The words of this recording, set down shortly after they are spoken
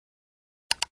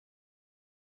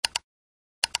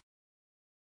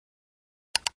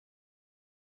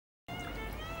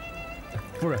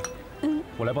夫人，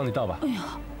我来帮你倒吧。哎呦，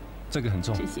这个很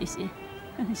重。谢谢，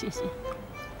谢谢。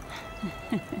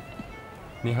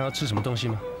您还要吃什么东西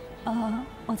吗？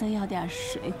我再要点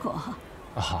水果。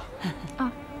啊，好。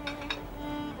啊，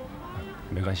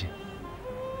没关系。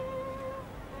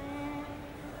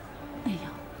哎呦，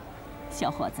小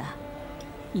伙子，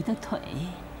你的腿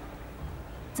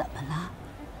怎么了？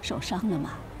受伤了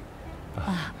吗？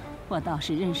啊，我倒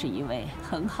是认识一位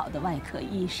很好的外科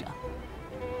医生。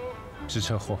是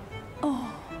车祸。哦，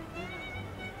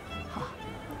好，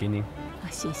给您。啊，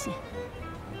谢谢。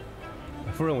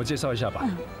夫人，我介绍一下吧，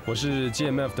我是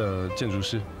GMF 的建筑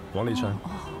师王瀝川，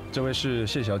这位是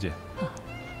谢小姐。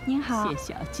您好，谢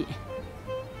小姐。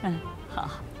好。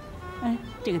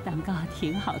这个蛋糕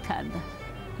挺好看的。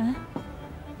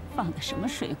放的什么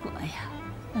水果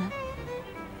呀？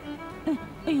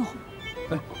哎呦！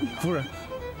夫人，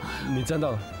你沾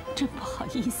到了。真不好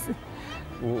意思。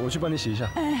我去帮你洗一下。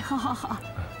好，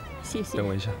谢谢。等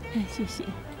我一下。谢谢。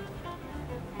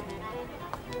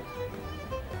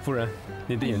夫人，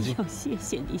你的眼镜。谢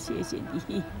谢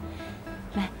你。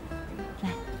来，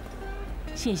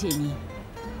谢谢你，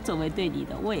作为对你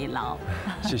的慰劳。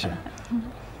谢谢。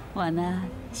我呢，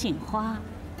姓花，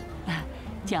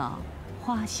叫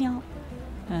花萧，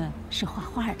是画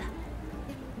画的。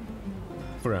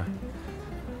夫人，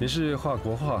你是画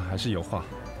国画还是油画？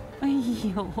哎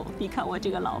呦，你看我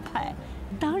这个老派，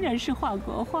当然是画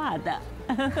国画的。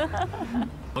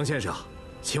王先生，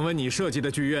请问你设计的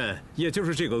剧院，也就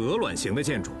是这个鹅卵形的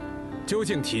建筑，究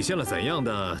竟体现了怎样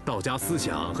的道家思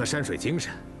想和山水精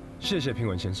神？谢谢平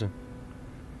稳先生。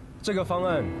这个方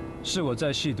案是我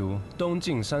在细读东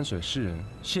晋山水诗人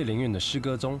谢灵运的诗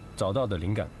歌中找到的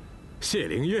灵感。谢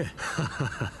灵运，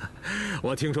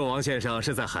我听说王先生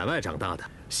是在海外长大的。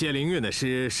谢灵运的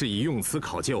诗是以用词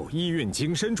考究、意蕴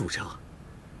精深著称，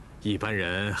一般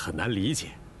人很难理解。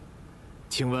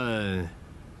请问，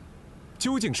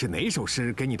究竟是哪首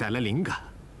诗给你带来灵感？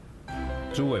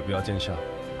诸位不要见笑，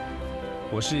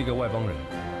我是一个外邦人，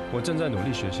我正在努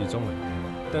力学习中文，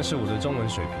但是我的中文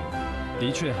水平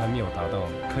的确还没有达到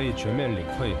可以全面领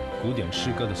会古典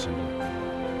诗歌的程度。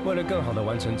为了更好地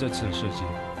完成这次的设计，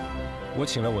我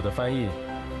请了我的翻译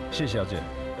谢小姐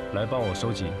来帮我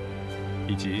收集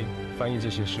以及翻译这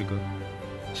些诗歌。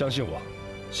相信我，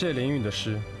谢灵运的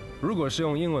诗如果是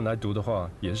用英文来读的话，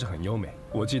也是很优美。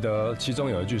我记得其中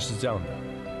有一句是这样的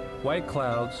 ：White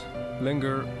clouds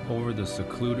linger over the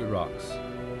secluded rocks,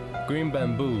 green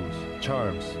bamboos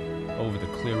charms over the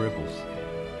clear ripples。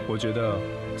我觉得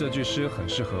这句诗很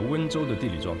适合温州的地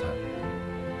理状态，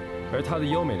而它的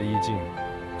优美的意境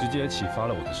直接启发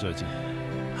了我的设计。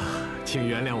请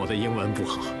原谅我的英文不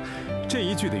好，这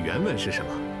一句的原文是什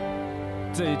么？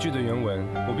这一句的原文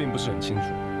我并不是很清楚，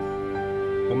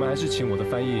我们还是请我的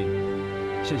翻译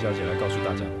谢小姐来告诉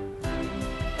大家。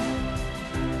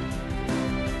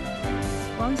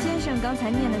王先生刚才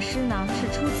念的诗呢，是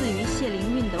出自于谢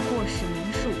灵运的《过世名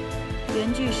述》，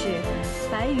原句是“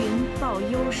白云抱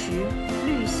幽石，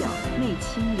绿晓媚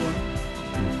青莲”。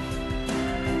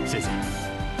谢谢，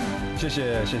谢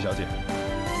谢谢小姐。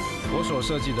我所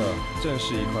设计的正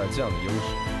是一块这样的幽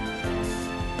石，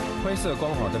灰色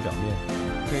光滑的表面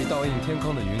可以倒映天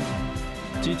空的云彩，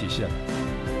基体线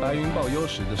白云抱幽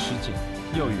石的诗境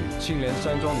又与青莲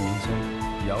山庄的名称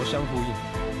遥相呼应，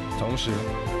同时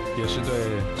也是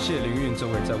对谢灵运这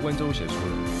位在温州写出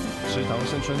了“池塘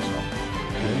生春草，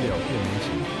杨柳变鸣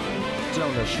情”这样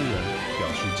的诗人表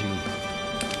示敬意。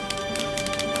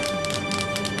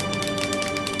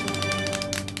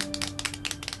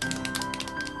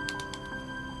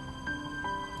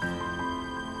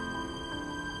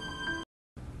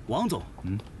王总，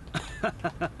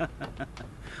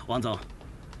王总，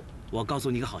我告诉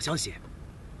你个好消息，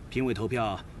评委投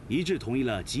票一致同意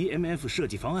了 GMF 设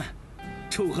计方案，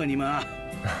祝贺你们啊！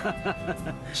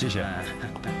谢谢。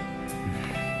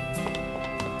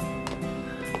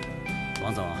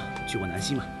王总去过南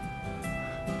溪吗？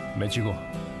没去过。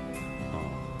哦，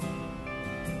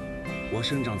我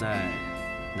生长在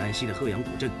南溪的鹤阳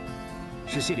古镇，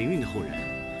是谢灵运的后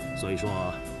人，所以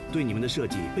说对你们的设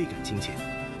计倍感亲切。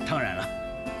当然了，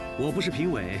我不是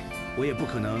评委，我也不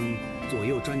可能左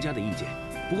右专家的意见。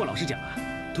不过老实讲啊，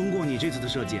通过你这次的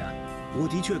设计啊，我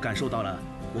的确感受到了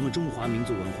我们中华民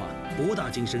族文化博大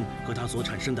精深和它所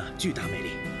产生的巨大魅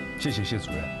力。谢谢谢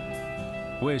主任，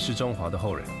我也是中华的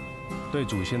后人，对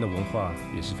祖先的文化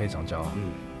也是非常骄傲。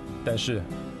但是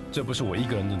这不是我一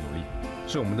个人的努力，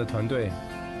是我们的团队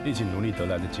一起努力得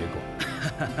来的结果。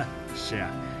是啊。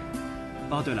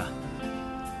哦，对了。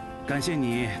感谢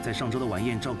你在上周的晚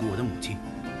宴照顾我的母亲，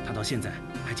她到现在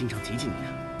还经常提起你呢。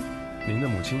您的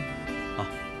母亲？啊，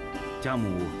家母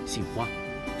姓花，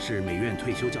是美院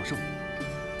退休教授。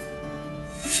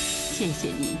谢谢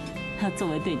你，作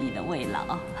为对你的慰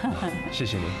劳。谢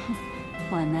谢您。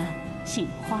我呢，姓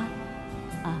花，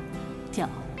啊，叫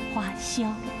花萧，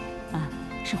啊，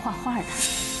是画画的。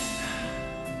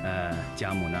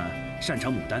家母呢擅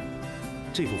长牡丹，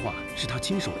这幅画是她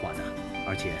亲手画的，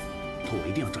而且托我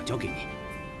一定要转交给你。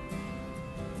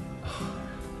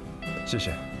谢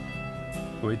谢，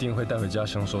我一定会带回家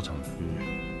乡收藏的。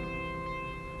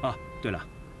啊，对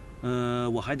了，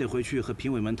我还得回去和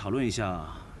评委们讨论一下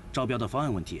招标的方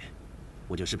案问题，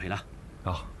我就失陪了。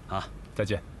好，好，再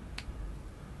见。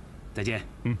再见。